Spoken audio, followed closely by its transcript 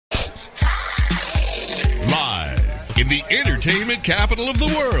in the entertainment capital of the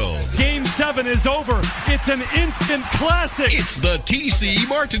world. Game 7 is over. It's an instant classic. It's the T.C.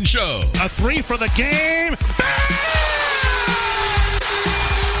 Martin Show. A 3 for the game.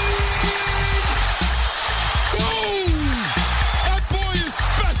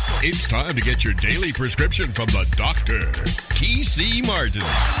 It's time to get your daily prescription from the doctor, T.C. Martin.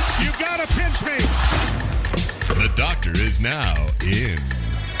 You gotta pinch me. The doctor is now in.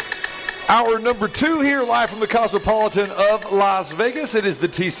 Hour number 2 here, live from the Cosmopolitan of Las Vegas. It is the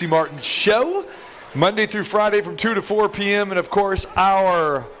T.C. Martin Show, Monday through Friday from 2 to 4 p.m. And, of course,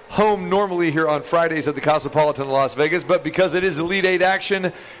 our home normally here on Fridays at the Cosmopolitan of Las Vegas. But because it is Elite Eight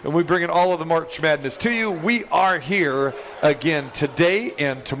action and we bring in all of the March Madness to you, we are here again today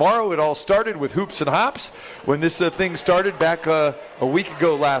and tomorrow. It all started with Hoops and Hops when this thing started back a week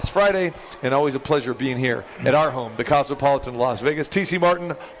ago last Friday. And always a pleasure being here at our home, the Cosmopolitan of Las Vegas. T.C.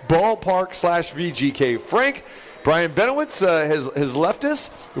 Martin, Ballpark/VGK. Frank, Brian Benowitz has left us.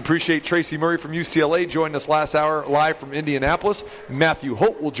 We appreciate Tracy Murray from UCLA joining us last hour live from Indianapolis. Matthew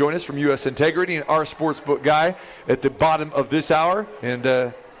Holt will join us from U.S. Integrity, and our sportsbook guy at the bottom of this hour.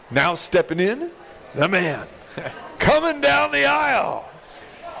 And now stepping in, the man coming down the aisle.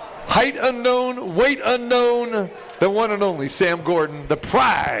 Height unknown, weight unknown, the one and only Sam Gordon, the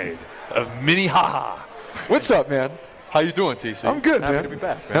pride of Minnehaha. What's up, man? How you doing, TC? I'm good, man. Happy to be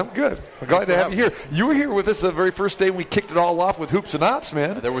back, man. I'm good. I'm glad to have you here. You were here with us the very first day we kicked it all off with Hoops and Ops,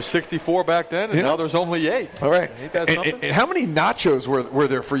 man. There was 64 back then, and now there's only 8. All right. Ain't that something? And how many nachos were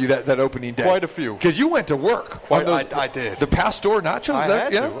there for you that opening day? Quite a few. Because you went to work. I did. The Pastor nachos? I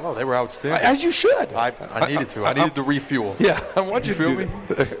had to. Oh, they were outstanding. As you should. I needed to. I needed to refuel. Yeah, I want you to do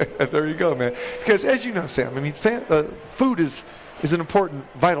that. There you go, man. Because as you know, Sam, I mean, food is an important,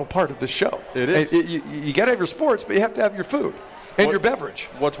 vital part of the show. It is. You got to have your sports, but you have to have your food. And your beverage.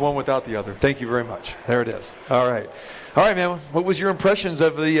 What's one without the other? Thank you very much. There it is. All right, man. What was your impressions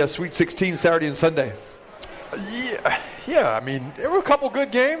of the Sweet 16 Saturday and Sunday? Yeah. I mean, there were a couple good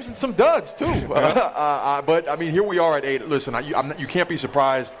games and some duds too. But I mean, here we are at 8. Listen, you can't be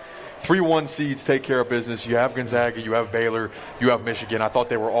surprised. 3-1 seeds take care of business. You have Gonzaga, you have Baylor, you have Michigan. I thought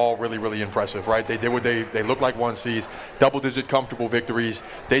they were all really, really impressive, right? They did what they looked like 1 seeds, double-digit comfortable victories.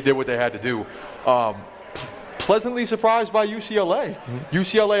 They did what they had to do. Pleasantly surprised by UCLA.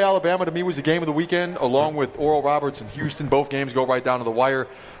 UCLA, Alabama, to me, was the game of the weekend, along with Oral Roberts and Houston. Both games go right down to the wire.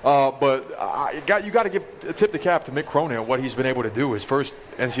 But you got to tip the cap to Mick Cronin, what he's been able to do. His first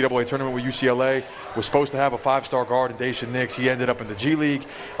NCAA tournament with UCLA was supposed to have a 5-star guard in Dacian Nix. He ended up in the G League.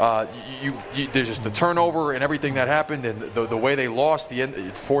 There's just the turnover and everything that happened, and the way they lost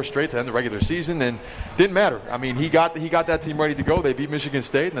 4 straight to end the regular season, and didn't matter. I mean, he got that team ready to go. They beat Michigan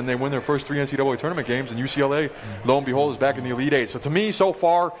State, and then they win their first 3 NCAA tournament games, and UCLA, lo and behold, is back in the Elite Eight. So to me, so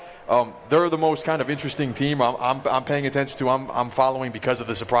far, they're the most kind of interesting team I'm paying attention to. I'm following because of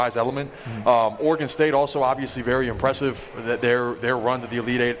the surprise element. Oregon State also obviously very impressive. That their run to the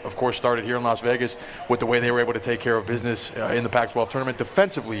Elite Eight, of course, started here in Las Vegas with the way they were able to take care of business in the Pac-12 tournament.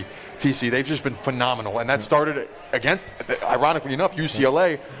 Defensively, TC, they've just been phenomenal, and that started against, ironically enough,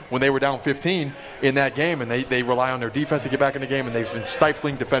 UCLA when they were down 15 in that game, and they rely on their defense to get back in the game, and they've been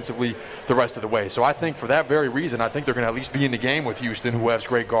stifling defensively the rest of the way. So I think for that very reason, I think they're going to at least be in the game with Houston, who has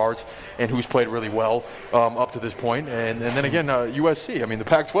great guards and who's played really well up to this point. And then again, USC. I mean, the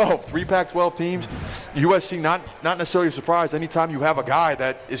Pac-12, 3 Pac-12 teams. USC, not necessarily surprised. Anytime you have a guy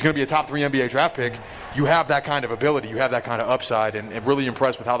that is going to be a top 3 NBA draft pick, you have that kind of ability. You have that kind of upside, and really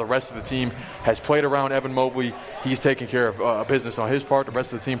impressed with how the rest of the team has played around Evan Mobley. He's taking care of business on his part. The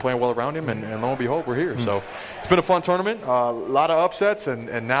rest of the team playing well around him, and lo and behold, we're here. So it's been a fun tournament. A lot of upsets,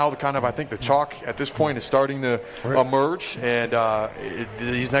 and now I think the chalk at this point is starting to emerge, and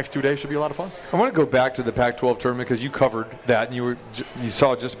these next 2 days should be a lot of fun. I want to go back to the Pac-12 tournament because you covered that, and you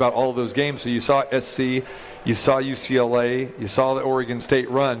saw just about all of those games. So you saw SC, you saw UCLA, you saw the Oregon State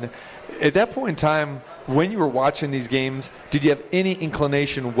run. At that point in time, when you were watching these games, did you have any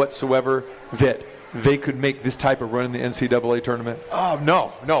inclination whatsoever that they could make this type of run in the NCAA tournament?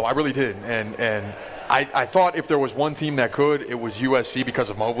 No, I really didn't. And I thought if there was one team that could, it was USC because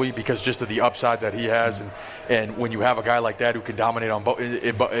of Mobley, because just of the upside that he has. And when you have a guy like that who can dominate on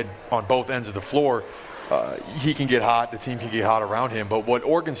both ends of the floor, he can get hot, the team can get hot around him. But what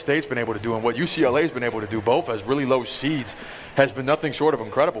Oregon State's been able to do and what UCLA's been able to do, both as really low seeds, has been nothing short of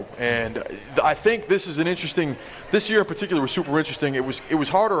incredible. And I think this year in particular was super interesting. It was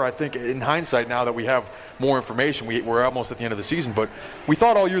harder, I think, in hindsight now that we have more information. We're almost at the end of the season, but we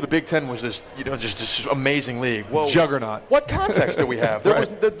thought all year the Big Ten was just this amazing league. Juggernaut. What context do we have?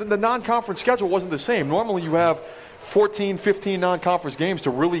 The non-conference schedule wasn't the same. Normally you have 14, 15 non-conference games to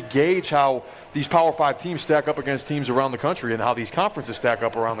really gauge how these Power 5 teams stack up against teams around the country and how these conferences stack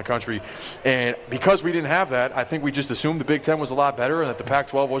up around the country. And because we didn't have that, I think we just assumed the Big Ten was a lot better and that the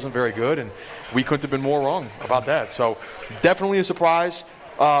Pac-12 wasn't very good, and we couldn't have been more wrong about that. So definitely a surprise.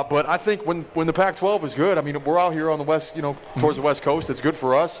 But I think when the Pac-12 is good, I mean, we're out here on the west, towards the West Coast. It's good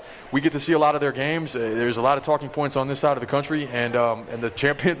for us. We get to see a lot of their games. There's a lot of talking points on this side of the country, and the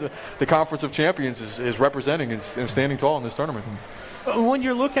champions, the Conference of Champions, is representing and standing tall in this tournament. When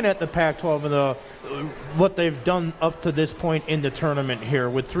you're looking at the Pac-12 and what they've done up to this point in the tournament here,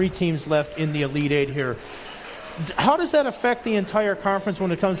 with 3 teams left in the Elite Eight here, how does that affect the entire conference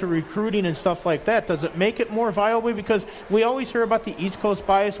when it comes to recruiting and stuff like that? Does it make it more viable? Because we always hear about the East Coast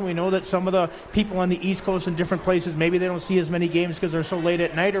bias, and we know that some of the people on the East Coast in different places, maybe they don't see as many games because they're so late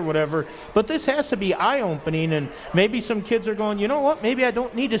at night or whatever. But this has to be eye-opening, and maybe some kids are going, you know what, maybe I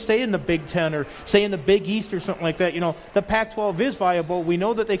don't need to stay in the Big Ten or stay in the Big East or something like that. The Pac-12 is viable. We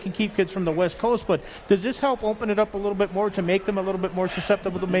know that they can keep kids from the West Coast, but does this help open it up a little bit more to make them a little bit more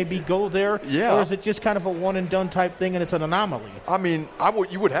susceptible to maybe go there? Yeah. Or is it just kind of a one-and-done type thing and it's an anomaly? I mean,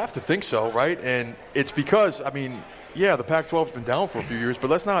 you would have to think so, right? And it's because, yeah, the Pac-12's been down for a few years, but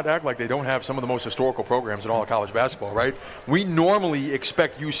let's not act like they don't have some of the most historical programs in all of college basketball, right? We normally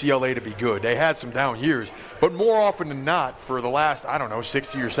expect UCLA to be good. They had some down years, but more often than not, for the last,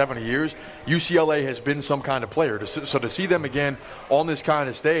 60 or 70 years, UCLA has been some kind of player. So to see them again on this kind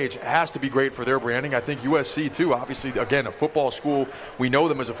of stage has to be great for their branding. I think USC, too, obviously, again, a football school. We know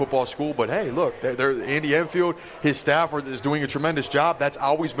them as a football school, but, hey, look, they're Andy Enfield, his staff is doing a tremendous job. That's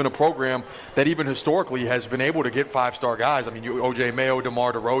always been a program that even historically has been able to get 5-star guys. O.J. Mayo,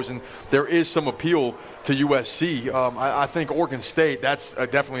 DeMar DeRozan. There is some appeal to USC. I think Oregon State, that's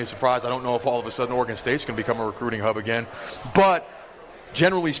definitely a surprise. I don't know if all of a sudden Oregon State's going to become a recruiting hub again. But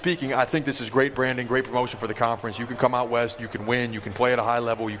generally speaking, I think this is great branding, great promotion for the conference. You can come out west, you can win, you can play at a high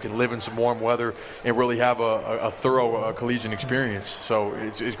level, you can live in some warm weather and really have a thorough collegiate experience. So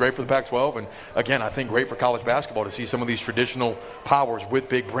it's great for the Pac-12. And, again, I think great for college basketball to see some of these traditional powers with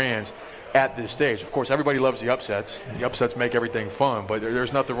big brands at this stage. Of course, everybody loves the upsets. The upsets make everything fun, but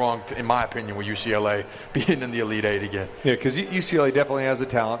there's nothing wrong, in my opinion, with UCLA being in the Elite Eight again. Yeah, because UCLA definitely has the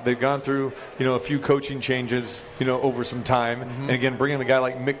talent. They've gone through, a few coaching changes, over some time. Mm-hmm. And again, bringing a guy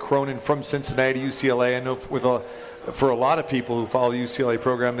like Mick Cronin from Cincinnati to UCLA, I know for a lot of people who follow the UCLA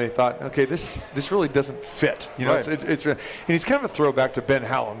program, they thought, okay, this really doesn't fit. Right. And he's kind of a throwback to Ben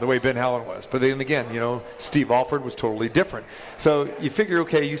Howland, the way Ben Howland was. But then again, Steve Alford was totally different. So you figure,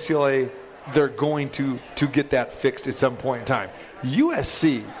 okay, UCLA, they're going to get that fixed at some point in time.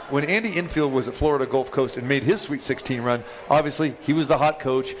 USC, when Andy Enfield was at Florida Gulf Coast and made his Sweet 16 run, obviously he was the hot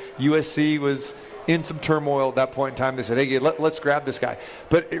coach. USC was in some turmoil at that point in time. They said, hey, let's grab this guy.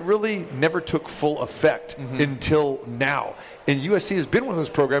 But it really never took full effect until now. And USC has been one of those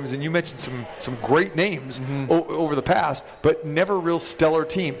programs, and you mentioned some great names over the past, but never real stellar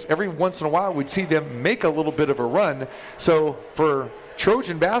teams. Every once in a while we'd see them make a little bit of a run. So for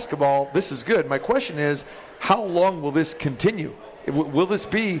Trojan basketball, this is good. My question is, how long will this continue? Will this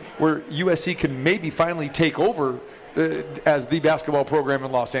be where USC can maybe finally take over as the basketball program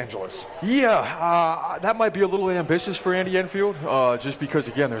in Los Angeles? Yeah, that might be a little ambitious for Andy Enfield, just because,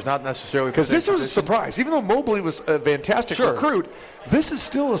 again, there's not necessarily... Because this was a surprise. Even though Mobley was a fantastic recruit, this is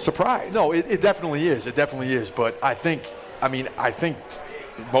still a surprise. No, it definitely is. It definitely is. But I think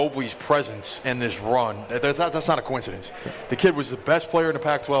Mobley's presence in this run, that's not a coincidence. The kid was the best player in the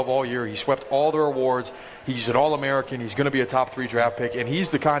Pac-12 all year. He swept all their awards. He's an All-American. He's going to be a top 3 draft pick, and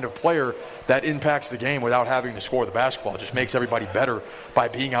he's the kind of player that impacts the game without having to score the basketball. It just makes everybody better by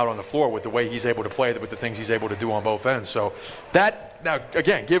being out on the floor with the way he's able to play, with the things he's able to do on both ends. So now,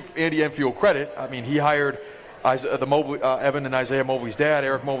 again, give Andy Enfield credit. He hired Evan and Isaiah Mobley's dad,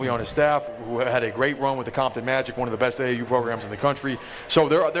 Eric Mobley, on his staff, who had a great run with the Compton Magic, one of the best AAU programs in the country. So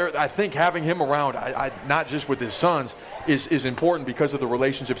I think having him around, not just with his sons, is important because of the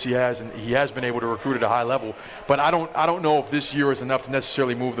relationships he has, and he has been able to recruit at a high level. But I don't know if this year is enough to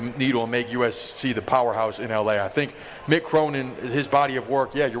necessarily move the needle and make USC the powerhouse in LA. I think Mick Cronin, his body of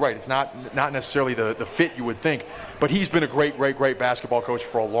work, yeah, you're right. It's not necessarily the fit you would think, but he's been a great basketball coach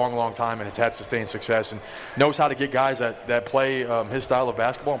for a long, long time, and has had sustained success and knows how to get guys that play his style of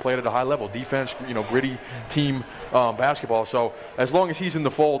basketball and play it at a high level, defense, gritty team basketball. So as long as he's in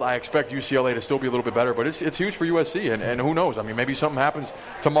the fold, I expect UCLA to still be a little bit better. But it's huge for USC, and who knows? Maybe something happens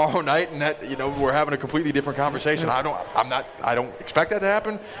tomorrow night, and that we're having a completely different conversation. I don't expect that to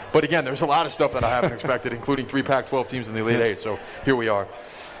happen. But again, there's a lot of stuff that I haven't expected, including 3 Pac-12 teams in the Elite Eight. So here we are.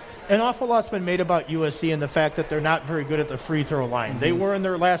 An awful lot's been made about USC and the fact that they're not very good at the free throw line. They were in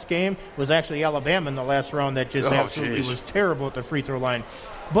their last game. It was actually Alabama in the last round that just absolutely was terrible at the free throw line.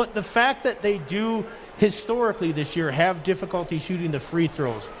 But the fact that they do historically this year have difficulty shooting the free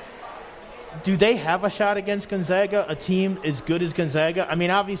throws, do they have a shot against Gonzaga, a team as good as Gonzaga? I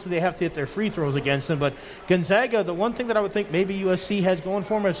mean, obviously they have to hit their free throws against them, but Gonzaga, the one thing that I would think maybe USC has going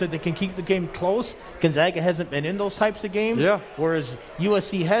for them is that they can keep the game close. Gonzaga hasn't been in those types of games, whereas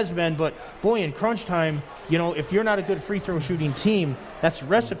USC has been. But, boy, in crunch time, you know, if you're not a good free throw shooting team, that's a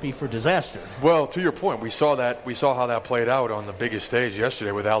recipe for disaster. Well, to your point, we saw how that played out on the biggest stage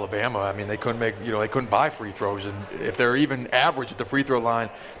yesterday with Alabama. I mean, they couldn't buy free throws, and if they're even average at the free throw line,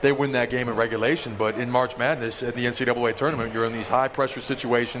 they win that game in regulation. But in March Madness at the NCAA tournament, you're in these high pressure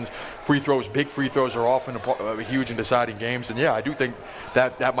situations. Big free throws are often huge in deciding games, and yeah, I do think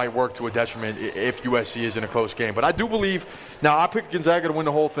that might work to a detriment if USC is in a close game. But I do believe, now I picked Gonzaga to win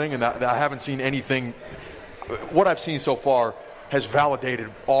the whole thing, and I haven't seen anything. What I've seen so far has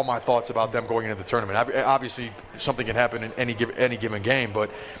validated all my thoughts about them going into the tournament. Obviously, something can happen in any given game, but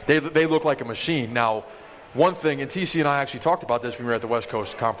they look like a machine. Now, one thing, and TC and I actually talked about this when we were at the West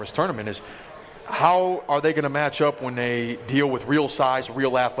Coast Conference tournament, is how are they going to match up when they deal with real size,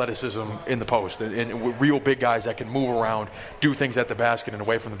 real athleticism in the post, and real big guys that can move around, do things at the basket and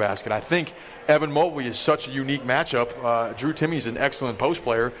away from the basket. I think Evan Mobley is such a unique matchup. Drew Timme's an excellent post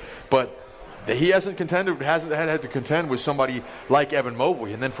player, but he hasn't had to contend with somebody like Evan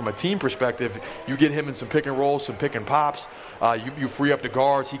Mobley. And then from a team perspective, you get him in some pick and rolls, some pick and pops. You free up the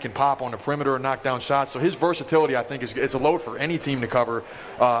guards. He can pop on the perimeter and knock down shots. So his versatility, I think, it's a load for any team to cover.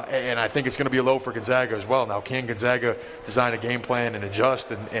 And I think it's going to be a load for Gonzaga as well. Now, can Gonzaga design a game plan and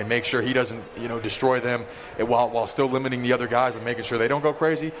adjust and make sure he doesn't, destroy them while still limiting the other guys and making sure they don't go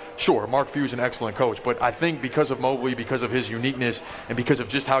crazy? Sure, Mark Few's an excellent coach. But I think because of Mobley, because of his uniqueness, and because of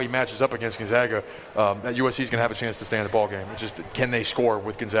just how he matches up against Gonzaga, that USC is going to have a chance to stay in the ball game. It's just, can they score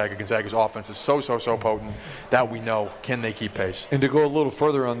with Gonzaga? Gonzaga's offense is so potent that we know, can they keep pace? And to go a little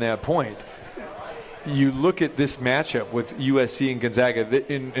further on that point, you look at this matchup with USC and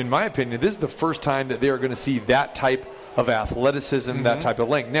Gonzaga, in my opinion, this is the first time that they are going to see that type of athleticism, that type of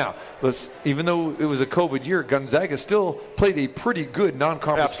length. Now, even though it was a COVID year, Gonzaga still played a pretty good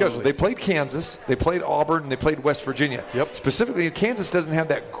non-conference schedule. They played Kansas, they played Auburn, and they played West Virginia. Specifically, Kansas doesn't have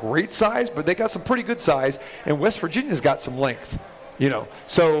that great size, but they got some pretty good size, and West Virginia's got some length.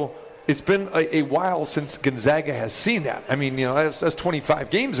 So it's been a while since Gonzaga has seen that. I mean, that's 25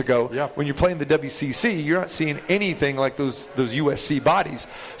 games ago. When you're playing the WCC, you're not seeing anything like those USC bodies.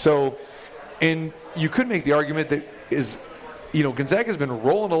 So, and you could make the argument that Gonzaga's been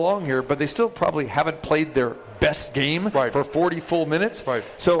rolling along here, but they still probably haven't played their best game for 40 full minutes.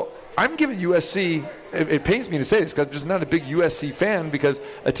 So I'm giving USC, it pains me to say this because I'm just not a big USC fan, because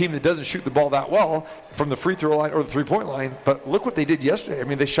a team that doesn't shoot the ball that well from the free throw line or the three-point line, but look what they did yesterday. I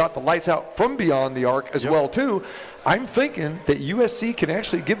mean, they shot the lights out from beyond the arc as well, too. I'm thinking that USC can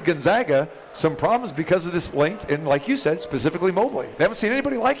actually give Gonzaga some problems because of this length, and like you said, specifically Mobley. They haven't seen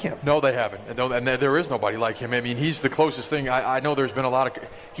anybody like him. No, they haven't. And there is nobody like him. I mean, he's the closest thing. I know there's been a lot of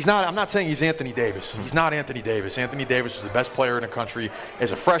 – I'm not saying he's Anthony Davis. He's not Anthony Davis. Anthony Davis is the best player in the country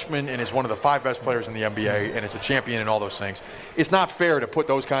as a freshman and is one of the 5 best players in the NBA and is a champion and all those things. It's not fair to put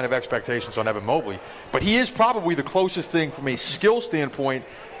those kind of expectations on Evan Mobley, but he is probably the closest thing from a skill standpoint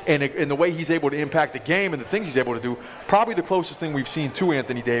and the way he's able to impact the game and the things he's able to do, probably the closest thing we've seen to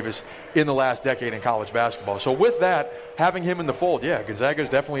Anthony Davis in the last decade in college basketball. So with that, having him in the fold, Gonzaga's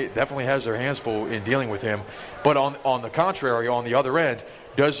definitely has their hands full in dealing with him. But on the contrary, on the other end,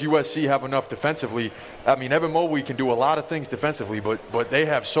 does USC have enough defensively? I mean, Evan Mobley can do a lot of things defensively, but they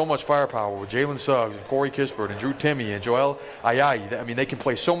have so much firepower with Jalen Suggs and Corey Kispert and Drew Timme and Joel Ayayi. I mean, they can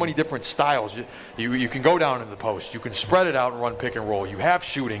play so many different styles. You can go down in the post. You can spread it out and run pick and roll. You have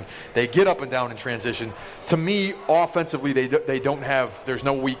shooting. They get up and down in transition. To me, offensively, they don't have – there's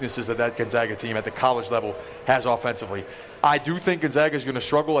no weaknesses that Gonzaga team at the college level has offensively. I do think Gonzaga is going to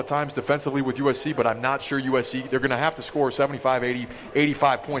struggle at times defensively with USC, but I'm not sure USC – they're going to have to score 75, 80,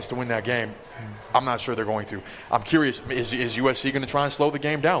 85 points to win that game. I'm not sure they're going to. I'm curious, is USC going to try and slow the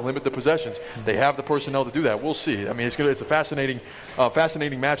game down, limit the possessions? They have the personnel to do that. We'll see. I mean, it's a fascinating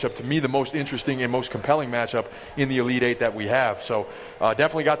matchup. To me, the most interesting and most compelling matchup in the Elite Eight that we have. So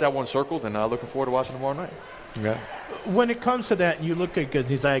definitely got that one circled, and looking forward to watching tomorrow night. Yeah. When it comes to that, you look at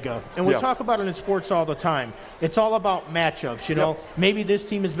Gonzaga, and we talk about it in sports all the time. It's all about matchups, Maybe this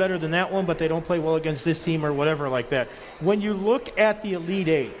team is better than that one, but they don't play well against this team or whatever like that. When you look at the Elite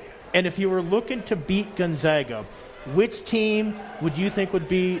Eight, and if you were looking to beat Gonzaga, which team would you think would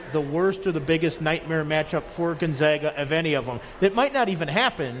be the worst or the biggest nightmare matchup for Gonzaga of any of them? It might not even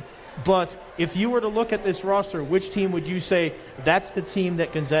happen, but if you were to look at this roster, which team would you say that's the team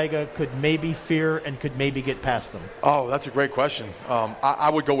that Gonzaga could maybe fear and could maybe get past them? Oh, that's a great question. I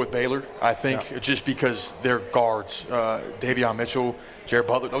would go with Baylor, I think, just because their guards, Davion Mitchell, Jared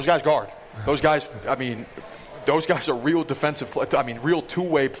Butler, those guys guard. Those guys, those guys are real defensive, real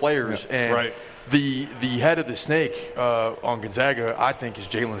two-way players. Yeah, and right. The head of the snake on Gonzaga, I think, is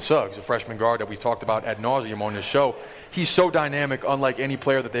Jalen Suggs, a freshman guard that we talked about ad nauseum on this show. He's so dynamic, unlike any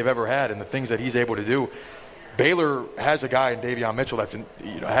player that they've ever had, and the things that he's able to do. Baylor has a guy in Davion Mitchell that's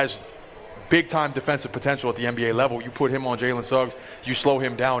has big-time defensive potential at the NBA level. You put him on Jalen Suggs, you slow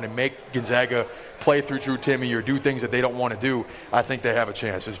him down and make Gonzaga play through Drew Timme or do things that they don't want to do. I think they have a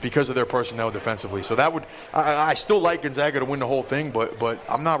chance. It's because of their personnel defensively. So that would – I still like Gonzaga to win the whole thing, but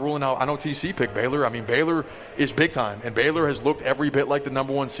I'm not ruling out – I know TC picked Baylor. Baylor is big time, and Baylor has looked every bit like the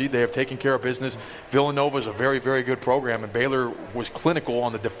number one seed. They have taken care of business. Villanova is a very, very good program, and Baylor was clinical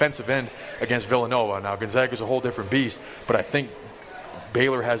on the defensive end against Villanova. Now, Gonzaga is a whole different beast, but I think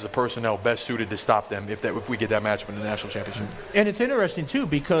Baylor has the personnel best suited to stop them if we get that matchup in the national championship. And it's interesting, too,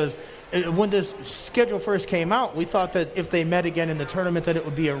 because when this schedule first came out, we thought that if they met again in the tournament that it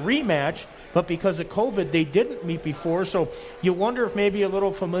would be a rematch, but because of COVID, they didn't meet before. So you wonder if maybe a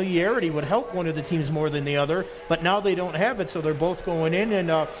little familiarity would help one of the teams more than the other, but now they don't have it, so they're both going in, and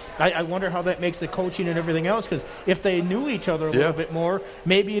I wonder how that makes the coaching and everything else, because if they knew each other a little bit more,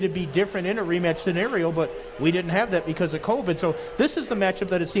 maybe it'd be different in a rematch scenario, but we didn't have that because of COVID. So this is the matchup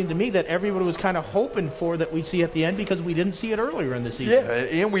that it seemed to me that everybody was kind of hoping for that we'd see at the end, because we didn't see it earlier in the season. Yeah,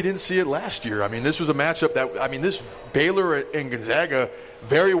 and we didn't see it last year. This was a matchup that, this Baylor and Gonzaga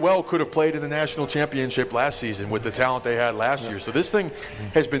very well could have played in the national championship last season with the talent they had last year. So this thing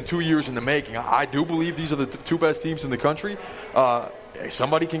has been 2 years in the making. I do believe these are the two best teams in the country.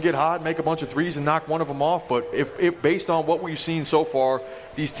 Somebody can get hot, make a bunch of threes, and knock one of them off. But if based on what we've seen so far,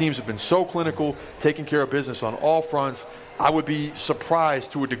 these teams have been so clinical, taking care of business on all fronts. I would be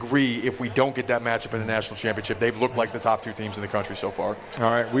surprised to a degree if we don't get that matchup in the national championship. They've looked like the top two teams in the country so far.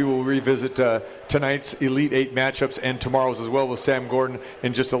 All right, we will revisit tonight's Elite Eight matchups and tomorrow's as well with Sam Gordon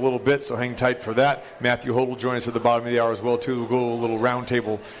in just a little bit, so hang tight for that. Matthew Holt will join us at the bottom of the hour as well, too. We'll go a little round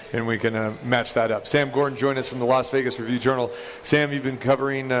table, and we can match that up. Sam Gordon joined us from the Las Vegas Review-Journal. Sam, you've been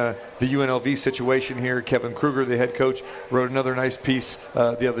covering the UNLV situation here. Kevin Kruger, the head coach, wrote another nice piece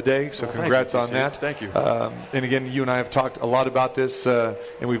the other day, so congrats on that. Thank you. And again, you and I have talked a lot about this, and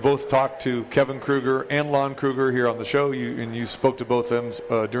we both talked to Kevin Kruger and Lon Kruger here on the show. You spoke to both of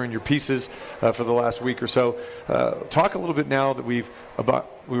them during your pieces for the last week or so. Talk a little bit now that we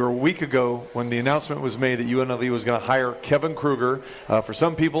were a week ago when the announcement was made that UNLV was going to hire Kevin Kruger. For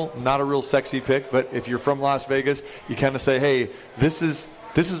some people, not a real sexy pick, but if you're from Las Vegas, you kind of say, hey, this is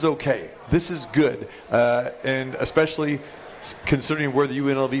okay. This is good, and especially considering where the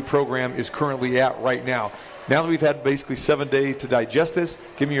UNLV program is currently at right now. Now that we've had basically 7 days to digest this,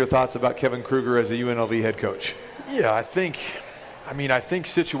 give me your thoughts about Kevin Kruger as a UNLV head coach. Yeah, I think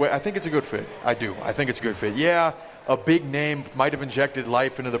it's a good fit. I do. I think it's a good fit. Yeah, a big name might have injected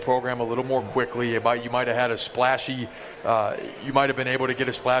life into the program a little more quickly. You might have had you might have been able to get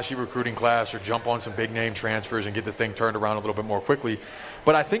a splashy recruiting class or jump on some big name transfers and get the thing turned around a little bit more quickly.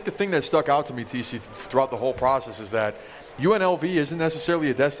 But I think the thing that stuck out to me, TC, throughout the whole process is that UNLV isn't necessarily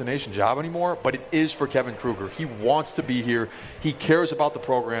a destination job anymore, but it is for Kevin Kruger. He wants to be here. He cares about the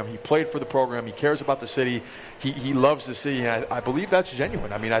program. He played for the program. He cares about the city. He loves the city, and I believe that's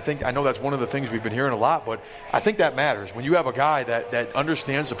genuine. I know that's one of the things we've been hearing a lot, but I think that matters. When you have a guy that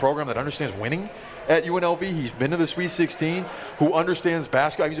understands the program, that understands winning at UNLV, he's been to the Sweet 16, who understands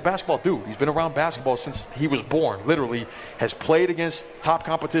basketball. He's a basketball dude. He's been around basketball since he was born, literally, has played against top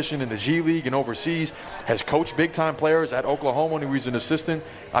competition in the G League and overseas, has coached big-time players at Oklahoma when he was an assistant.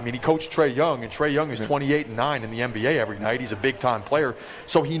 He coached Trae Young, and Trae Young is 28-9 in the NBA every night. He's a big-time player.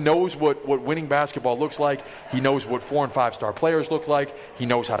 So he knows what winning basketball looks like. He knows what 4- and 5-star players look like. He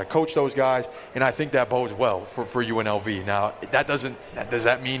knows how to coach those guys, and I think that bodes well for UNLV. Now, does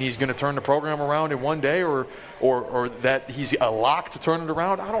that mean he's going to turn the program around in one day, or that he's a lock to turn it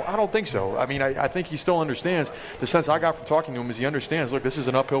around? I don't think so. I think he still understands. The sense I got from talking to him is he understands, look, this is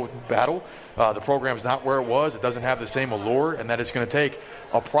an uphill battle. The program's not where it was. It doesn't have the same allure, and that it's going to take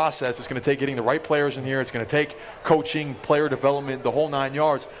a process. It's going to take getting the right players in here. It's going to take coaching, player development, the whole 9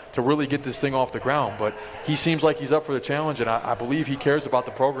 yards to really get this thing off the ground. But he seems like he's up for the challenge, and I believe he cares about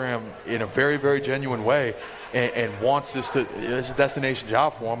the program in a very, very genuine way, and wants this is a destination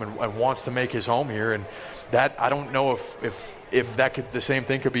job for him, and wants to make his home here. And that, I don't know if if the same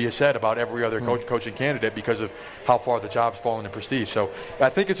thing could be said about every other coaching candidate because of how far the job's fallen in prestige. So I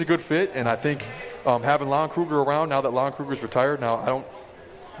think it's a good fit, and I think having Lon Kruger around now that Lon Kruger's retired, now I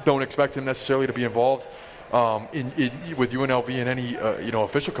don't expect him necessarily to be involved with UNLV in any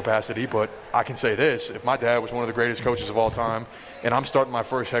official capacity, but I can say this: if my dad was one of the greatest coaches of all time, and I'm starting my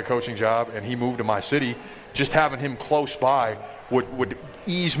first head coaching job, and he moved to my city, just having him close by would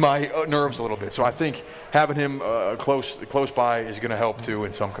ease my nerves a little bit. So I think having him close by is going to help too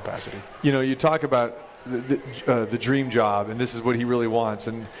in some capacity. You talk about the dream job, and this is what he really wants,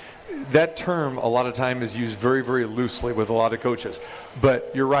 and that term a lot of time is used very, very loosely with a lot of coaches.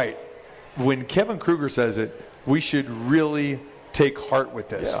 But you're right. When Kevin Kruger says it, we should really take heart with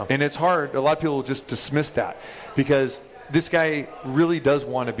this. Yeah. And it's hard. A lot of people just dismiss that because this guy really does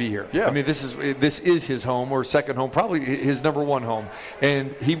want to be here. Yeah. I mean, this is his home or second home, probably his number one home.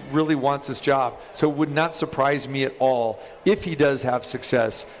 And he really wants this job. So it would not surprise me at all if he does have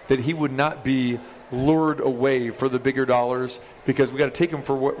success that he would not be lured away for the bigger dollars, because we got to take him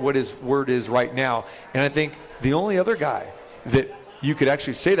for what his word is right now. And I think the only other guy that you could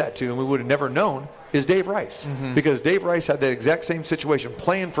actually say that to, and we would have never known, is Dave Rice. Mm-hmm. Because Dave Rice had the exact same situation,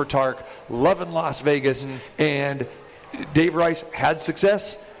 playing for Tark, loving Las Vegas, and Dave Rice had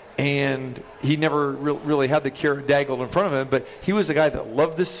success, and he never really had the carrot dangled in front of him, but he was a guy that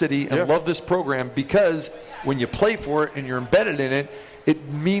loved this city and loved this program, because when you play for it and you're embedded in it, it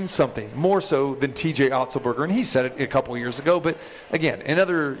means something more so than TJ Otzelberger, and he said it a couple of years ago. But again,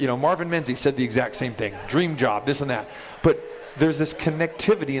 Marvin Menzies said the exact same thing: dream job, this and that. But there's this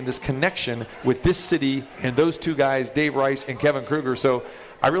connectivity and this connection with this city and those two guys, Dave Rice and Kevin Kruger. So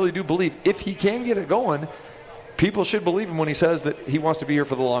I really do believe if he can get it going, people should believe him when he says that he wants to be here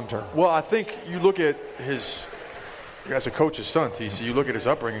for the long term. Well, I think you look at his, as a coach's son, TC, you look at his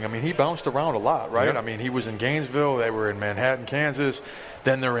upbringing. I mean, he bounced around a lot, right? Yeah. I mean, he was in Gainesville. They were in Manhattan, Kansas.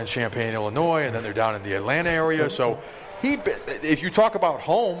 Then they're in Champaign, Illinois. And then they're down in the Atlanta area. So if you talk about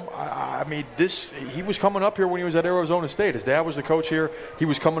home, I mean, he was coming up here when he was at Arizona State. His dad was the coach here. He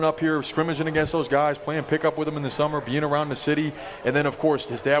was coming up here, scrimmaging against those guys, playing pickup with them in the summer, being around the city. And then, of course,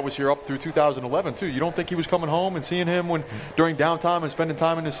 his dad was here up through 2011, too. You don't think he was coming home and seeing him during downtime and spending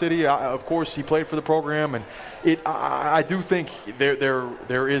time in the city? Of course, he played for the program. And I do think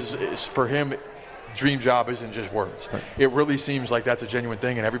there is, for him, dream job isn't just words. Right. It really seems like that's a genuine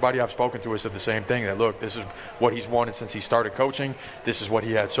thing, and everybody I've spoken to has said the same thing, that look, this is what he's wanted since he started coaching. This is what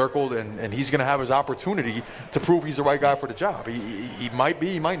he had circled, and he's going to have his opportunity to prove he's the right guy for the job. He might be,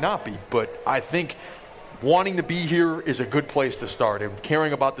 he might not be, but I think wanting to be here is a good place to start, and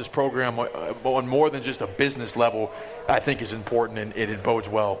caring about this program on more than just a business level, I think is important, and it bodes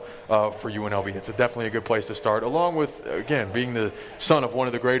well for UNLV. It's definitely a good place to start, along with, again, being the son of one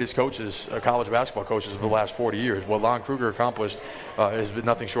of the greatest coaches, college basketball coaches of the last 40 years. What Lon Kruger accomplished has been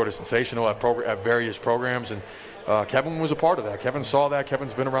nothing short of sensational at various programs, and Kevin was a part of that. Kevin saw that.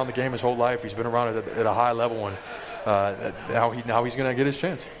 Kevin's been around the game his whole life. He's been around it at a high level, and now he's going to get his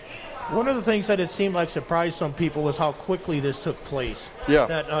chance. One of the things that it seemed like surprised some people was how quickly this took place. Yeah.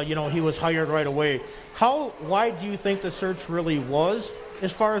 That, he was hired right away. How wide do you think the search really was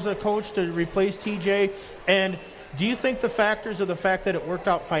as far as a coach to replace TJ? And do you think the factors of the fact that it worked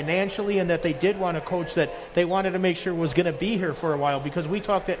out financially and that they did want a coach that they wanted to make sure was going to be here for a while? Because we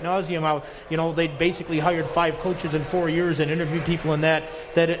talked ad nauseum how, they basically hired 5 coaches in 4 years and interviewed people in that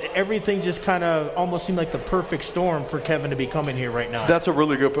everything just kind of almost seemed like the perfect storm for Kevin to be coming here right now. That's a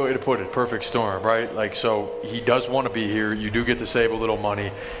really good way to put it, perfect storm, right? Like, so he does want to be here. You do get to save a little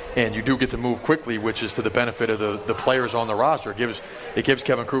money, and you do get to move quickly, which is to the benefit of the players on the roster. It gives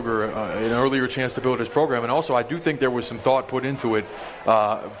Kevin Kruger an earlier chance to build his program, and also I do think there was some thought put into it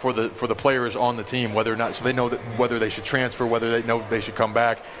for the players on the team, whether or not, so they know that whether they should transfer, whether they know they should come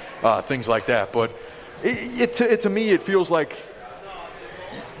back, things like that. But to me, it feels like,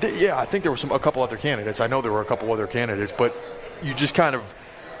 I think there were a couple other candidates. I know there were a couple other candidates, but you just kind of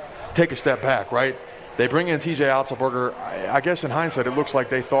take a step back, right? They bring in TJ Otzelberger. I guess in hindsight, it looks like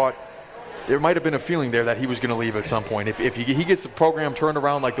they thought there might have been a feeling there that he was going to leave at some point. If he gets the program turned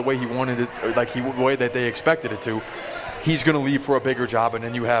around like the way he wanted it, or the way that they expected it to, he's going to leave for a bigger job, and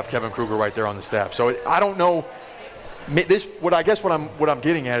then you have Kevin Kruger right there on the staff. So I don't know. What I'm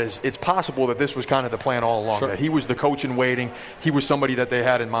getting at is it's possible that this was kind of the plan all along. Sure. That he was the coach in waiting. He was somebody that they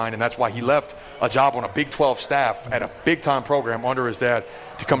had in mind, and that's why he left a job on a Big 12 staff at a big-time program under his dad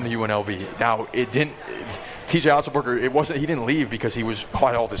to come to UNLV. Now, it didn't. TJ Otzelberger, he didn't leave because he was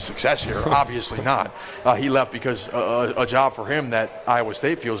quite all this success here. Obviously not. He left because a job for him that Iowa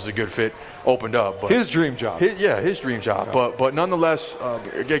State feels is a good fit opened up. But his dream job. His dream job. Yeah. But nonetheless,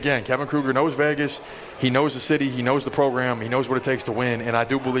 again, Kevin Kruger knows Vegas. He knows the city, he knows the program, he knows what it takes to win, and I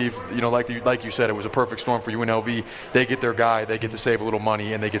do believe, like you said, it was a perfect storm for UNLV. They get their guy, they get to save a little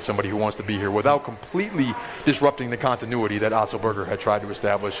money, and they get somebody who wants to be here without completely disrupting the continuity that Otzelberger had tried to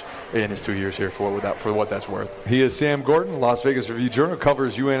establish in his 2 years here for what that's worth. He is Sam Gordon, Las Vegas Review-Journal,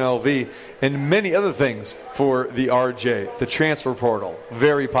 covers UNLV and many other things for the RJ. The transfer portal,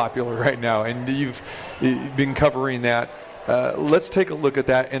 very popular right now, and you've been covering that. Let's take a look at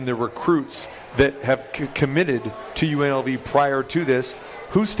that and the recruits that have committed to UNLV prior to this.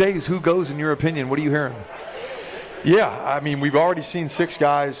 Who stays, who goes, in your opinion? What are you hearing? Yeah, I mean, we've already seen 6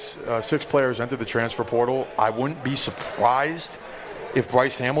 players enter the transfer portal. I wouldn't be surprised if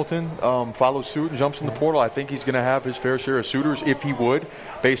Bryce Hamilton follows suit and jumps in the portal. I think he's going to have his fair share of suitors if he would,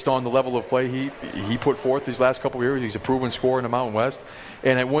 based on the level of play he put forth these last couple of years. He's a proven scorer in the Mountain West.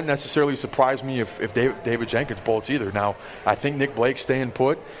 And it wouldn't necessarily surprise me if David Jenkins bolts either. Now, I think Nick Blake's staying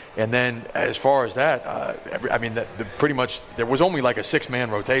put. And then as far as that, pretty much there was only like a 6-man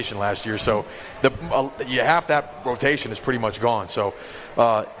rotation last year. So half that rotation is pretty much gone. So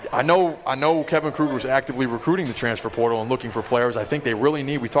I know Kevin Kruger is actively recruiting the transfer portal and looking for players. I think they really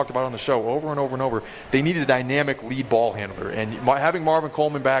need, we talked about it on the show over and over and over, they need a dynamic lead ball handler. And having Marvin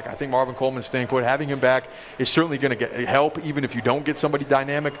Coleman back, I think Marvin Coleman's staying put. Having him back is certainly going to help, even if you don't get somebody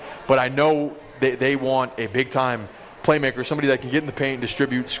dynamic. But I know they want a big-time playmaker, somebody that can get in the paint,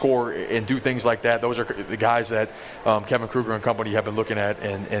 distribute, score, and do things like that. Those are the guys that Kevin Kruger and company have been looking at,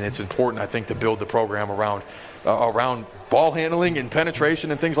 and it's important, I think, to build the program around ball handling and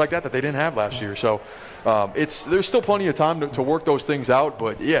penetration and things like that they didn't have last year. So there's still plenty of time to work those things out,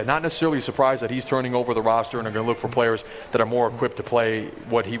 but yeah, not necessarily surprised that he's turning over the roster and are going to look for players that are more equipped to play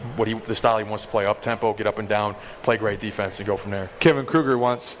the style he wants to play, up tempo, get up and down, play great defense, and go from there. Kevin Kruger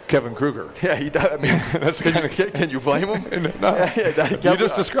wants Kevin Kruger. Yeah, he does. I mean, that's can you blame him? No, you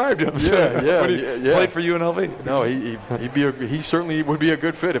just described him. Yeah, played for UNLV. No, he certainly would be a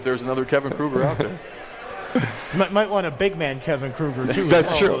good fit if there's another Kevin Kruger out there. Might want a big man Kevin Kruger too.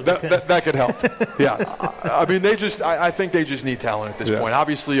 That's true. That could help. Yeah. I mean, I think they just need talent at this point.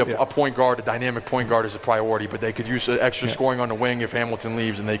 Obviously, a point guard, a dynamic point guard is a priority, but they could use extra scoring on the wing if Hamilton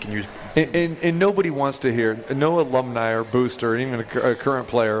leaves, and they can use. And nobody wants to hear, no alumni or booster, or even a current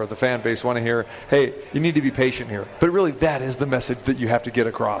player or the fan base want to hear, hey, you need to be patient here. But really, that is the message that you have to get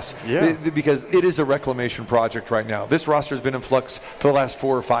across. Yeah. Because it is a reclamation project right now. This roster has been in flux for the last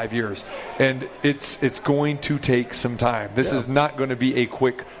 4 or 5 years, and it's going to take some time. This is not going to be a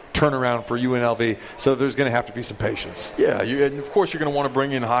quick turnaround for UNLV, so there's going to have to be some patience. Yeah, and of course you're going to want to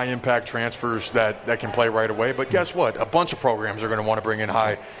bring in high-impact transfers that can play right away, but guess what? A bunch of programs are going to want to bring in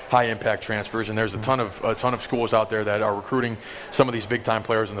high-impact transfers, and there's a ton of schools out there that are recruiting some of these big-time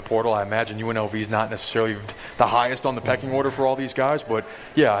players in the portal. I imagine UNLV is not necessarily the highest on the pecking order for all these guys, but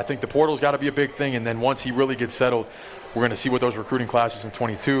yeah, I think the portal's got to be a big thing, and then once he really gets settled, we're going to see what those recruiting classes in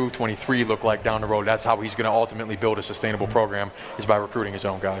 22, 23 look like down the road. That's how he's going to ultimately build a sustainable program, is by recruiting his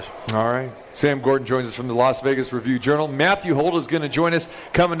own guys. All right. Sam Gordon joins us from the Las Vegas Review-Journal. Matthew Holt is going to join us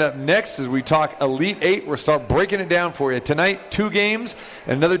coming up next as we talk Elite 8. We'll start breaking it down for you. Tonight, 2 games,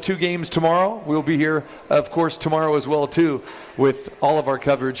 and another 2 games tomorrow. We'll be here, of course, tomorrow as well, too, with all of our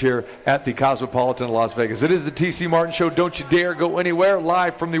coverage here at the Cosmopolitan of Las Vegas. It is the TC Martin Show. Don't you dare go anywhere.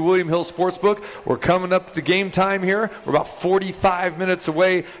 Live from the William Hill Sportsbook. We're coming up to game time here. We're about 45 minutes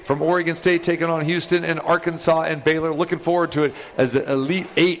away from Oregon State taking on Houston and Arkansas and Baylor. Looking forward to it as the Elite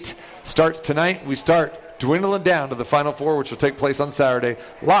 8 starts tonight. We start dwindling down to the Final Four, which will take place on Saturday,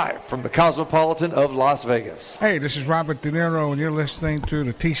 live from the Cosmopolitan of Las Vegas. Hey, this is Robert De Niro, and you're listening to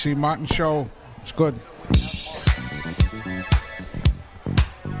the TC Martin Show. It's good.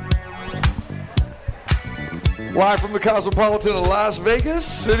 Live from the Cosmopolitan of Las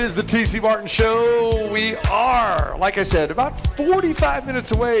Vegas, it is the TC Martin Show. We are, like I said, about 45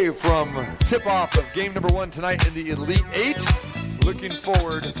 minutes away from tip-off of game number 1 tonight in the Elite 8. Looking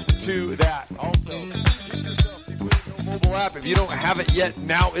forward to that. Also, get yourself the William Hill mobile app. If you don't have it yet,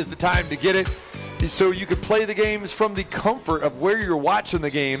 now is the time to get it, so you can play the games from the comfort of where you're watching the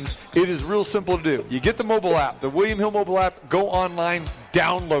games. It is real simple to do. You get the mobile app, the William Hill mobile app, go online,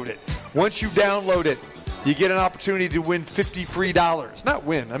 download it. Once you download it, you get an opportunity to win $50 free. Not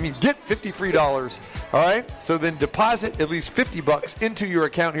win, I mean get $50 free. All right? So then deposit at least $50 into your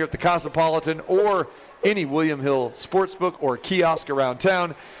account here at the Cosmopolitan or any William Hill sportsbook or kiosk around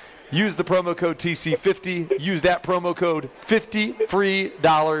town. Use the promo code TC50. Use that promo code, $50 free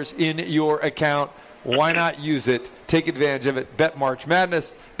in your account. Why not use it? Take advantage of it. Bet March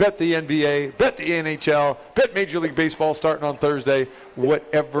Madness. Bet the NBA. Bet the NHL. Bet Major League Baseball starting on Thursday.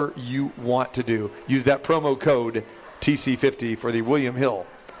 Whatever you want to do. Use that promo code TC50 for the William Hill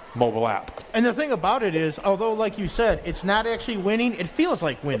mobile app. And the thing about it is, although, like you said, it's not actually winning, it feels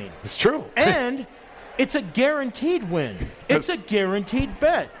like winning. It's true. And it's a guaranteed win. It's a guaranteed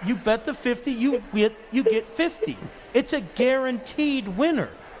bet. You bet the 50, you get 50. It's a guaranteed winner.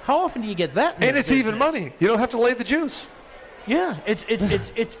 How often do you get that? And it's even money. You don't have to lay the juice. Yeah,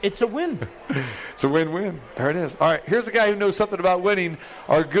 it's a win. It's a win-win. There it is. All right, here's a guy who knows something about winning.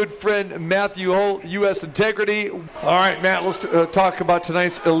 Our good friend Matthew Holt, U.S. Integrity. All right, Matt, let's talk about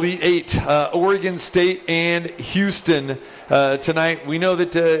tonight's Elite Eight. Oregon State and Houston tonight. We know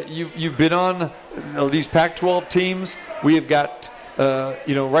that you've been on these Pac-12 teams. We have got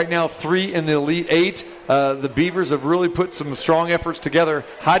right now 3 in the Elite Eight. The Beavers have really put some strong efforts together.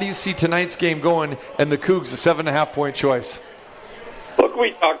 How do you see tonight's game going and the Cougs, a 7.5-point choice? Look,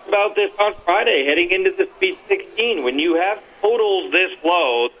 we talked about this on Friday, heading into the Sweet 16. When you have totals this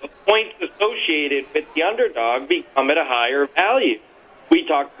low, the points associated with the underdog become at a higher value. We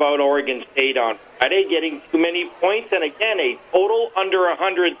talked about Oregon State on Friday getting too many points, and again, a total under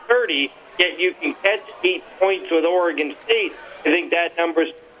 130, yet you can catch 8 points with Oregon State. I think that number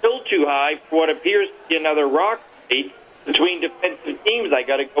is still too high for what appears to be another rock fight between defensive teams. I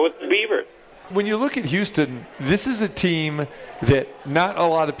got to go with the Beavers. When you look at Houston, this is a team that not a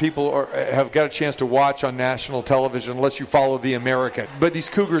lot of people have got a chance to watch on national television unless you follow the American. But these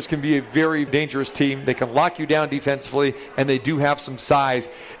Cougars can be a very dangerous team. They can lock you down defensively, and they do have some size.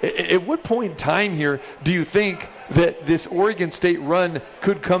 At what point in time here do you think that this Oregon State run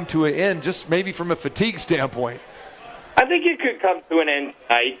could come to an end, just maybe from a fatigue standpoint? I think it could come to an end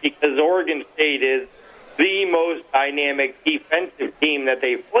tonight because Oregon State is the most dynamic defensive team that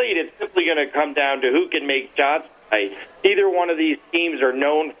they've played. It's simply going to come down to who can make shots tonight. Neither one of these teams are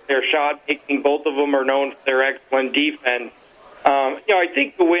known for their shot making. Both of them are known for their excellent defense. I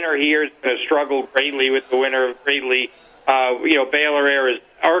think the winner here is going to struggle greatly with the winner of greatly, Baylor,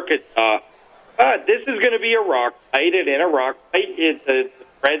 Arkansas. But this is going to be a rock fight, and in a rock fight, the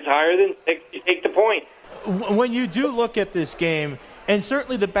spread's higher than 6. You take the point. When you do look at this game, and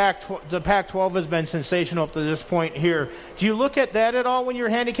certainly the Pac-12 has been sensational up to this point here. Do you look at that at all when you're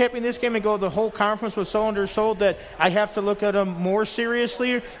handicapping this game and go, the whole conference was so undersold that I have to look at them more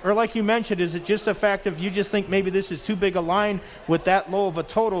seriously? Or like you mentioned, is it just a fact of you just think maybe this is too big a line with that low of a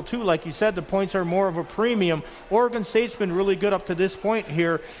total too? Like you said, the points are more of a premium. Oregon State's been really good up to this point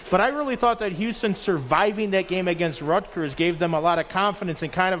here, but I really thought that Houston surviving that game against Rutgers gave them a lot of confidence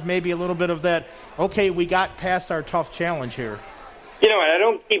and kind of maybe a little bit of that, okay, we got past our tough challenge here.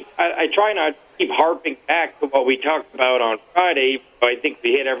 I try not to keep harping back to what we talked about on Friday. I think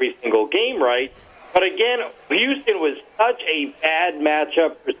we hit every single game right. But again, Houston was such a bad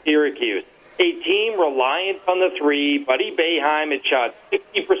matchup for Syracuse. A team reliant on the three. Buddy Boeheim had shot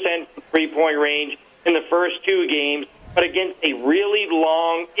 60% from three-point range in the first 2 games. But against a really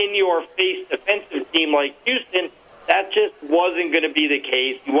long, in-your-face defensive team like Houston, that just wasn't going to be the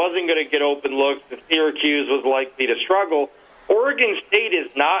case. He wasn't going to get open looks, and Syracuse was likely to struggle. Oregon State is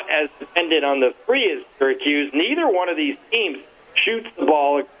not as dependent on the three as Syracuse. Neither one of these teams shoots the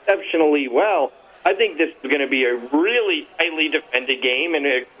ball exceptionally well. I think this is going to be a really tightly defended game, and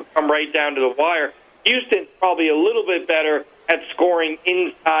it will come right down to the wire. Houston's probably a little bit better at scoring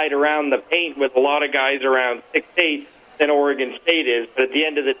inside around the paint with a lot of guys around 6'8" than Oregon State is. But at the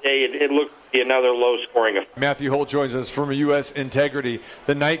end of the day, it looks to be another low-scoring affair. Matthew Holt joins us from U.S. Integrity.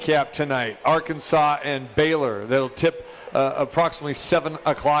 The nightcap tonight, Arkansas and Baylor. That'll tip approximately 7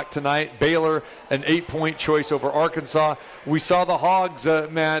 o'clock tonight. Baylor, an 8-point choice over Arkansas. We saw the Hogs,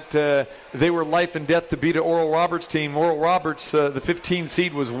 Matt. They were life and death to beat an Oral Roberts team. Oral Roberts, the 15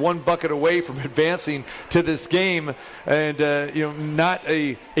 seed, was 1 bucket away from advancing to this game. And, not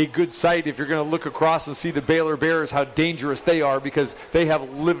a good sight if you're going to look across and see the Baylor Bears, how dangerous they are, because they have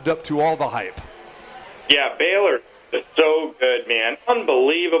lived up to all the hype. Yeah, Baylor is so good, man.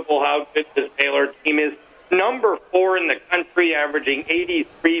 Unbelievable how good this Baylor team is. Number 4 in the country, averaging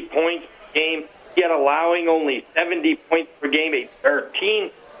 83 points per game, yet allowing only 70 points per game, a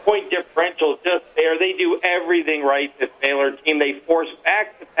 13-point differential just there. They do everything right, this Baylor team. They force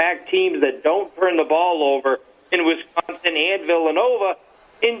back-to-back teams that don't turn the ball over in Wisconsin and Villanova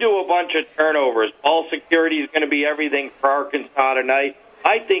into a bunch of turnovers. Ball security is going to be everything for Arkansas tonight.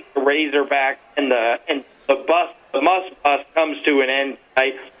 I think the Razorbacks and the must-bust comes to an end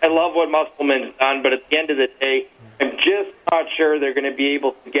tonight. I love what Musselman's done, but at the end of the day, I'm just not sure they're going to be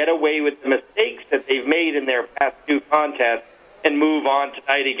able to get away with the mistakes that they've made in their past 2 contests and move on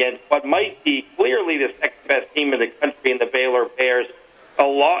tonight against what might be clearly the second-best team in the country in the Baylor Bears. A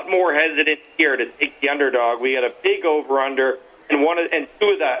lot more hesitant here to take the underdog. We got a big over-under, and 2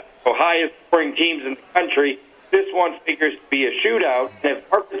 of the highest-scoring teams in the country this one figures to be a shootout. And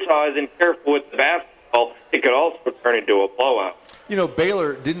if Arkansas isn't careful with the basketball, it could also turn into a blowout. You know,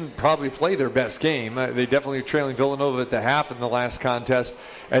 Baylor didn't probably play their best game. They definitely were trailing Villanova at the half in the last contest,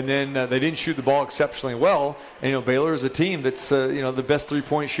 and then they didn't shoot the ball exceptionally well. And, you know, Baylor is a team that's, the best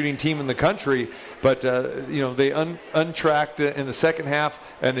three-point shooting team in the country, but, they untracked in the second half,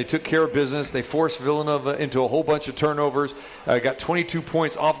 and they took care of business. They forced Villanova into a whole bunch of turnovers, got 22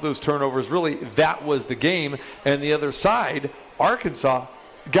 points off those turnovers. Really, that was the game. And the other side, Arkansas,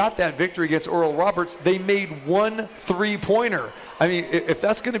 got that victory against Oral Roberts. They made one three-pointer. I mean, if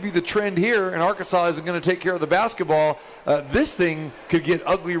that's going to be the trend here and Arkansas isn't going to take care of the basketball, this thing could get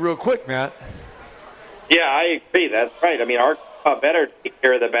ugly real quick, Matt. Yeah, I agree. That's right. I mean, Arkansas better take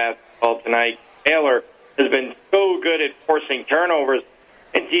care of the basketball tonight. Baylor has been so good at forcing turnovers.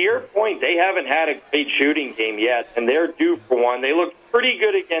 And to your point, they haven't had a great shooting game yet, and they're due for one. They looked pretty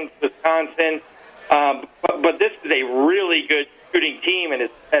good against Wisconsin, but this is a really good shooting team, and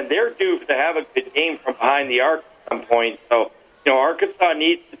they're due to have a good game from behind the arc at some point. So, Arkansas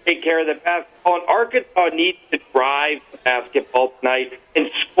needs to take care of the basketball, and Arkansas needs to drive the basketball tonight and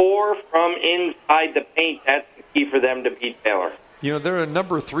score from inside the paint. That's the key for them to beat Baylor. They're a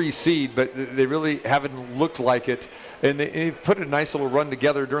number 3 seed, but they really haven't looked like it. And they put a nice little run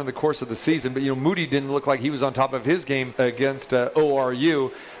together during the course of the season. But, Moody didn't look like he was on top of his game against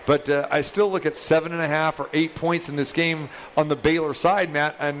ORU. But I still look at 7.5 or 8 points in this game on the Baylor side,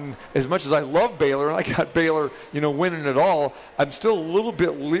 Matt. And as much as I love Baylor, and I got Baylor, winning it all, I'm still a little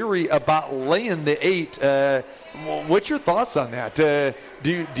bit leery about laying the 8. What's your thoughts on that? Do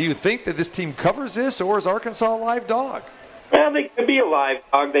you think that this team covers this, or is Arkansas a live dog? Well, they could be a live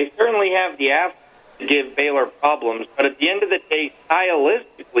dog. They certainly have the athletes to give Baylor problems. But at the end of the day,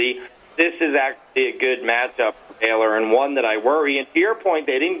 stylistically, this is actually a good matchup for Baylor and one that I worry. And to your point,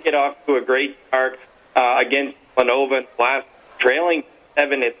 they didn't get off to a great start against Villanova last, trailing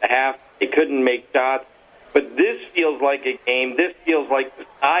 7 at the half. They couldn't make shots. But this feels like a game. This feels like the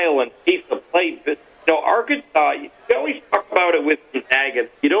style and pace of play. But, Arkansas, you always talk about it with Gonzaga.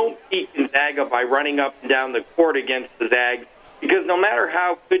 You don't beat Gonzaga by running up and down the court against the Zags, because no matter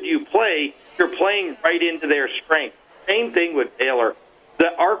how good you play, you're playing right into their strength. Same thing with Baylor.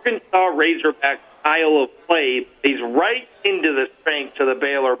 The Arkansas Razorback style of play plays right into the strengths of the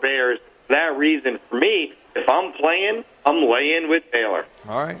Baylor Bears. For that reason, for me, if I'm playing, I'm laying with Baylor.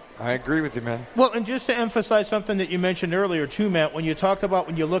 All right. I agree with you, man. Well, and just to emphasize something that you mentioned earlier, too, Matt, when you talked about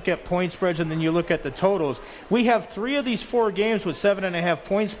when you look at point spreads and then you look at the totals, we have 3 of these 4 games with 7.5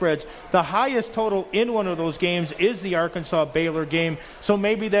 point spreads. The highest total in one of those games is the Arkansas-Baylor game. So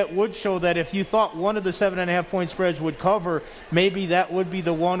maybe that would show that if you thought one of the 7.5 point spreads would cover, maybe that would be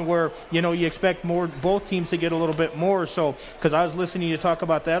the one where, you expect both teams to get a little bit more. So, because I was listening to you talk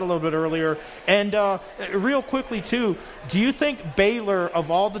about that a little bit earlier. And real quickly, too, do you think Baylor,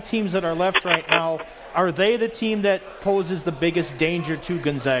 of all the teams that are left right now, are they the team that poses the biggest danger to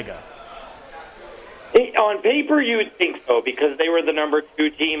Gonzaga? On paper, you would think so, because they were the number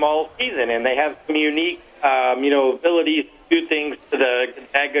 2 team all season, and they have some unique, abilities to do things to the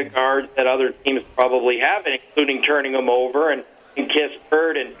Gonzaga guards that other teams probably haven't, including turning them over, and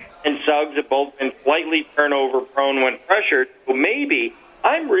Kispert and Suggs have both been slightly turnover prone when pressured. So maybe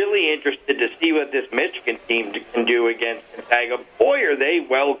I'm really interested to see what this Michigan team can do against Gonzaga. Boy, are they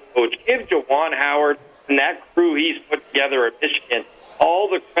well coached. Give Jawan Howard and that crew he's put together at Michigan all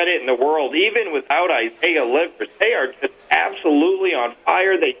the credit in the world. Even without Isaiah Livers, they are just absolutely on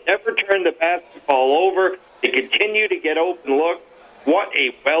fire. They never turn the basketball over. They continue to get open looks. What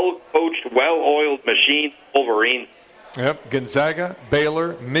a well-coached, well-oiled machine, Wolverines. Yep, Gonzaga,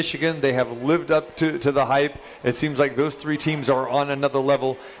 Baylor, Michigan, they have lived up to the hype. It seems like those 3 teams are on another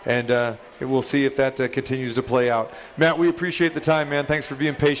level, and we'll see if that continues to play out. Matt, we appreciate the time, man. Thanks for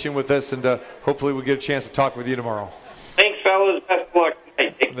being patient with us, and hopefully we'll get a chance to talk with you tomorrow. Thanks, fellas. Best of luck.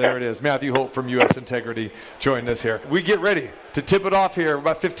 There it is. Matthew Holt from U.S. Integrity joined us here. We get ready to tip it off here. We're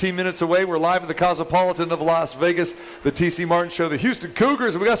about 15 minutes away. We're live at the Cosmopolitan of Las Vegas, the T.C. Martin Show, the Houston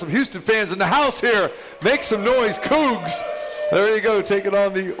Cougars. We got some Houston fans in the house here. Make some noise, Cougs. There you go, taking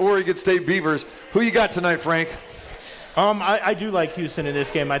on the Oregon State Beavers. Who you got tonight, Frank? I do like Houston in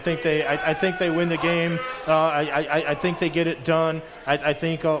this game. I think they win the game. I think they get it done. I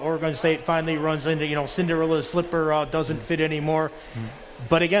think Oregon State finally runs into, Cinderella's slipper doesn't fit anymore.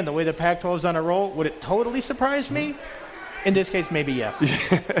 But again, the way the Pac-12 is on a roll, would it totally surprise me? In this case, maybe yeah.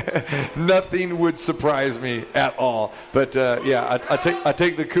 Nothing would surprise me at all. But I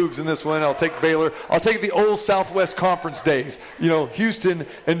take the Cougs in this one. I'll take Baylor. I'll take the old Southwest Conference days. Houston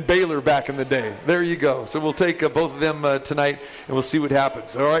and Baylor back in the day. There you go. So we'll take both of them tonight, and we'll see what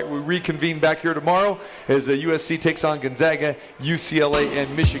happens. All right, we reconvene back here tomorrow as USC takes on Gonzaga, UCLA,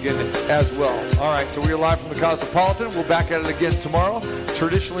 and Michigan as well. All right, so we are live from the Cosmopolitan. We'll back at it again tomorrow.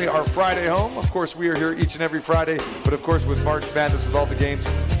 Traditionally, our Friday home. Of course, we are here each and every Friday, but of course, with March Madness, with all the games,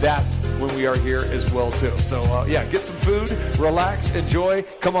 that's when we are here as well too. So get some food, relax, enjoy,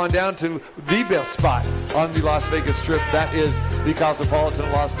 come on down to the best spot on the Las Vegas Strip. That is the Cosmopolitan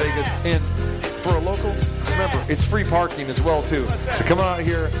of Las Vegas. And for a local, remember, it's free parking as well too. So come on out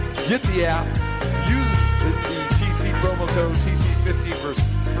here, get the app, use the TC promo code TC50 for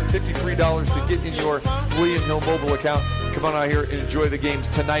 $53 to get in your William Hill mobile account. Come on out here and enjoy the games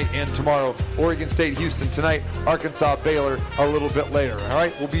tonight and tomorrow. Oregon State, Houston tonight, Arkansas, Baylor a little bit later. All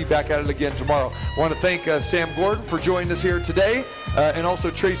right, we'll be back at it again tomorrow. I want to thank Sam Gordon for joining us here today, and also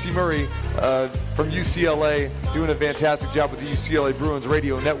Tracy Murray from UCLA doing a fantastic job with the UCLA Bruins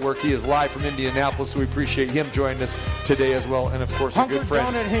Radio Network. He is live from Indianapolis, so we appreciate him joining us today as well. And, of course, a good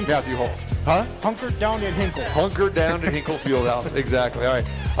friend, Matthew Holt. Huh? Hunkered down at Hinkle. Hunkered down at Hinkle Fieldhouse. Exactly. All right,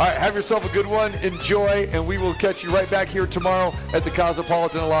 have yourself a good one. Enjoy, and we will catch you right back here tomorrow at the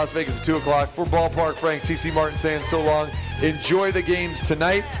Cosmopolitan of Las Vegas at 2 o'clock. For Ballpark Frank, TC Martin saying so long. Enjoy the games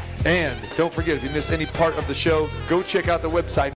tonight. And don't forget, if you miss any part of the show, go check out the website.